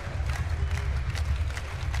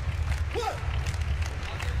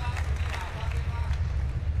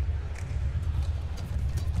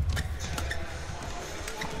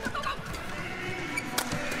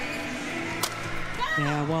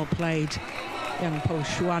 Yeah, well played, young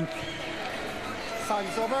Po-Hsuan.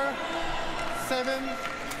 Time's over.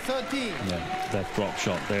 7-13. Yeah, that drop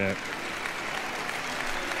shot there.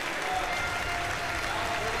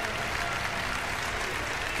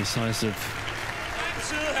 Decisive.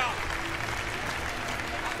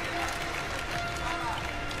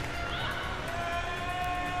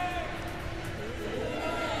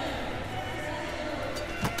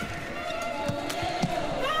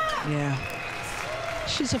 Yeah,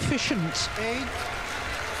 she's efficient. 8.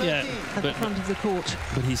 Yeah, at the front of the court.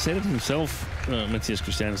 But he said it himself, Matthias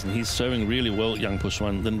Christiansen, he's serving really well, young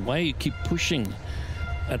Po-Hsuan. Then why you keep pushing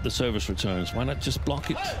at the service returns? Why not just block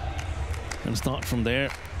it and start from there?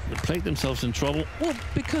 They played themselves in trouble. Well,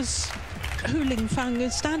 because Hu Fang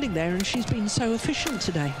is standing there and she's been so efficient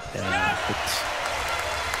today. Yeah, but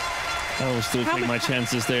I will still take my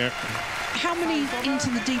chances there. How many into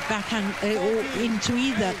the deep backhand or into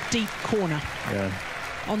either deep corner? Yeah.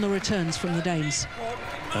 On the returns from the Danes?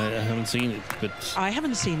 I haven't seen it, but... I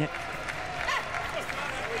haven't seen it.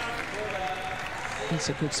 It's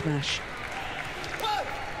a good smash.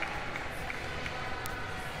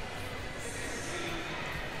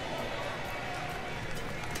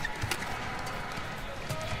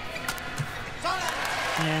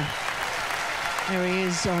 Yeah. There he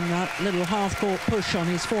is on that little half-court push on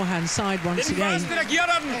his forehand side once again. Det er den første, der giver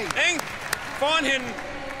dig den, ikke? Foran hende.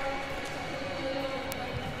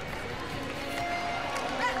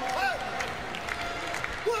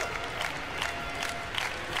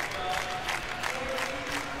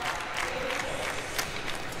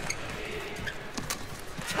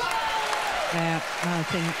 Yeah, I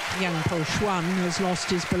think young Po-Hsuan has lost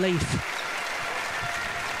his belief.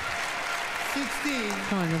 16.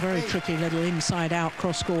 Trying a very tricky little inside-out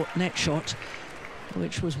cross-court net shot,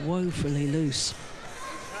 which was woefully loose.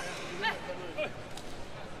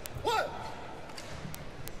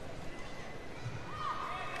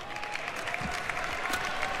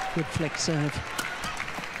 Good flick serve.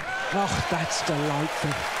 Oh, that's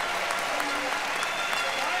delightful.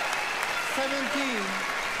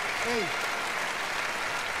 17-8.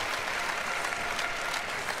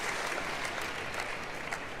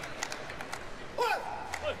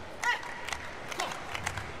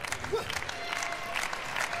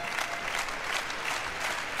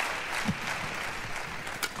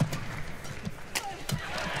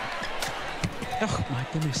 Oh, my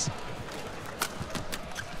goodness.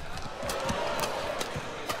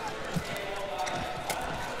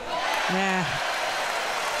 Yeah.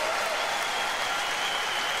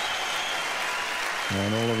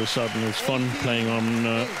 And all of a sudden it's fun playing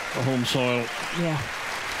on home soil. Yeah.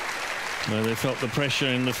 Where they felt the pressure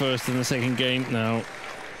in the first and the second game. Now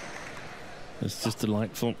it's just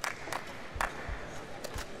delightful.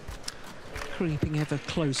 Creeping ever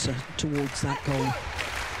closer towards that goal.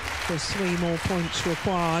 There's 3 more points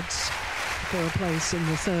required for a place in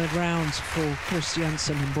the 3rd round for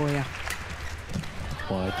Christiansen and Bøje.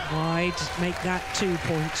 Wide. Wide, make that 2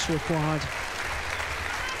 points required.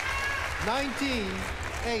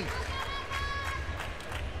 19-8.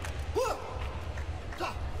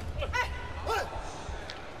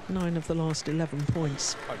 9 of the last 11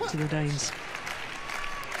 points to the Danes.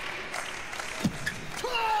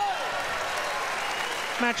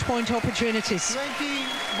 Match point opportunities. 20,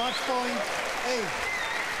 match point 8.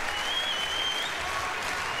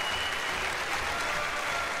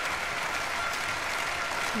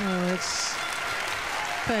 It's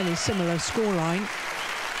fairly similar scoreline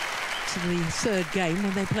to the 3rd game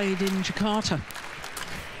when they played in Jakarta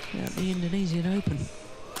at the Indonesian Open.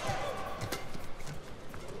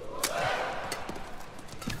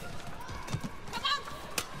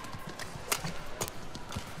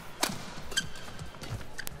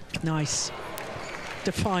 Nice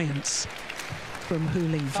defiance from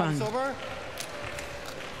Hu-Ling-Fang. Time's over.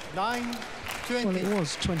 9-20. Well, it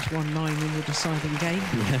was 21-9 in the deciding game.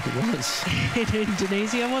 Yeah, it was. In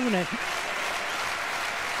Indonesia, wasn't it?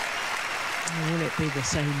 Will it be the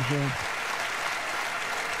same here?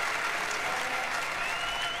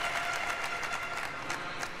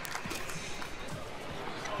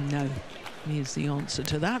 No, here's the answer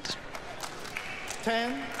to that.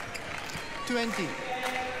 10-20.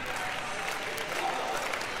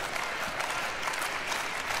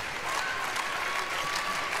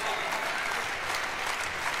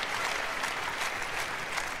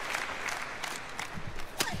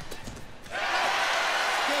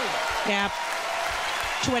 Yeah,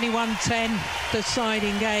 21-10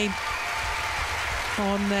 deciding game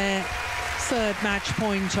on their 3rd match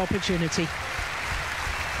point opportunity.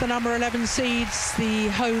 The number 11 seeds, the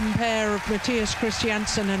home pair of Matthias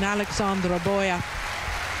Christiansen and Alexandra Bøje,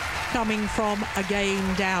 coming from a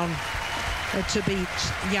game down to beat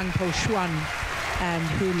young Po-Hsuan and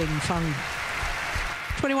Hu-Ling-Fang.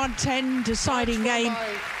 21-10 deciding game.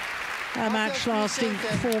 A match lasting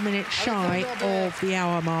 4 minutes shy of the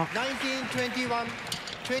hour mark. 19-21,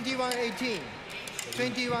 21-18,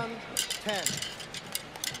 21-10.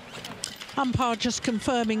 Umpire just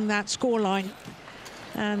confirming that scoreline.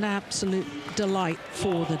 An absolute delight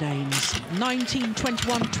for the Danes.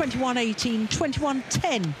 19-21, 21-18,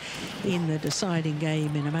 21-10 in the deciding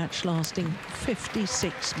game in a match lasting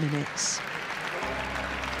 56 minutes.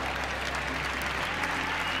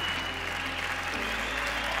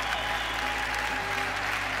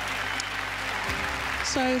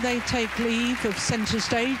 So they take leave of centre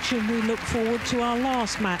stage, and we look forward to our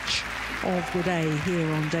last match of the day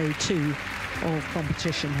here on day 2 of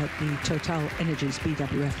competition at the TotalEnergies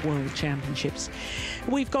BWF World Championships.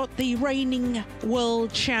 We've got the reigning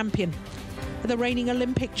world champion, the reigning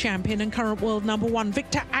Olympic champion and current world number 1,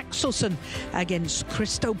 Victor Axelsen, against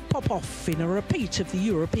Christo Popov in a repeat of the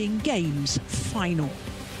European Games final.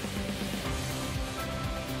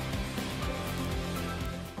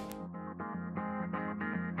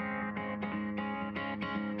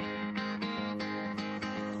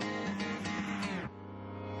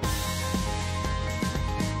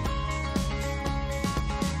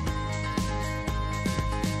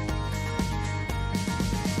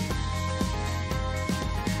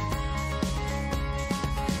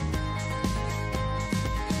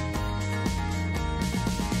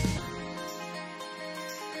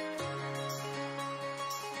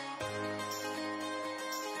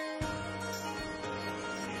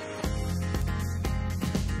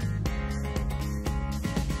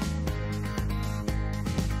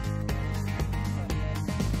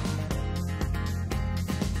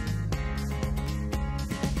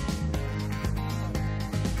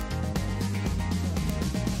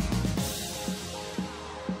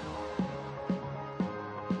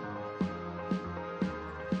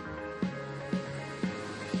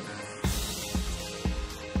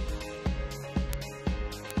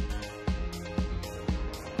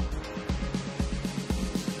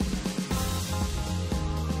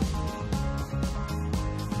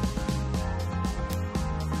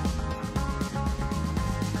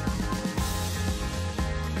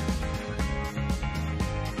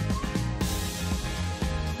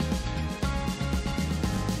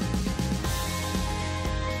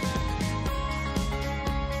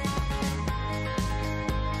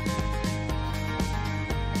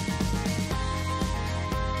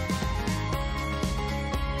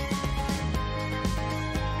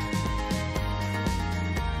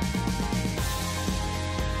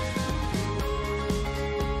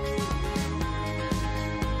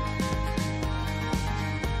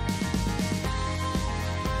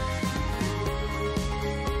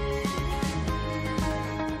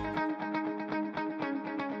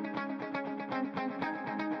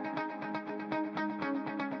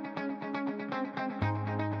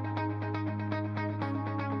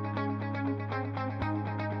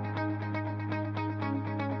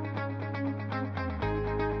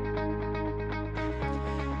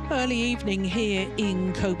 Early evening here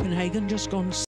in Copenhagen, just gone